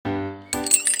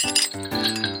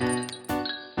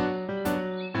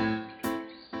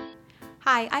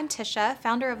Hi, I'm Tisha,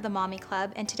 founder of the Mommy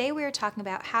Club, and today we are talking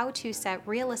about how to set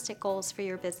realistic goals for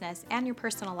your business and your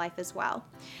personal life as well.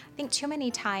 I think too many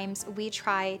times we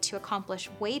try to accomplish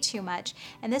way too much,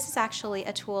 and this is actually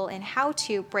a tool in how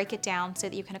to break it down so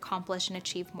that you can accomplish and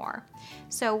achieve more.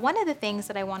 So one of the things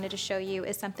that I wanted to show you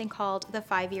is something called the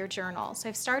 5-year journal. So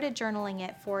I've started journaling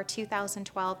it for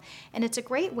 2012, and it's a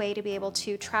great way to be able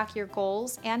to track your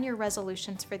goals and your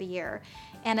resolutions for the year.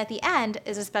 And at the end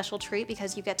is a special treat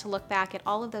because you get to look back at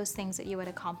all of those things that you had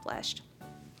accomplished.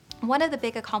 One of the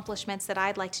big accomplishments that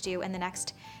I'd like to do in the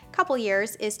next couple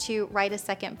years is to write a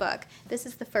second book. This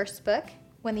is the first book,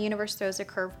 When the Universe Throws a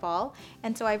Curveball.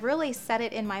 And so I've really set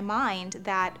it in my mind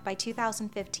that by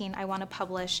 2015, I want to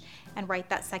publish and write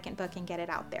that second book and get it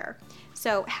out there.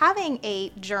 So having a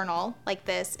journal like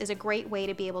this is a great way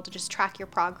to be able to just track your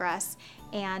progress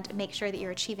and make sure that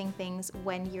you're achieving things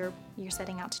when you're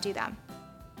setting out to do them.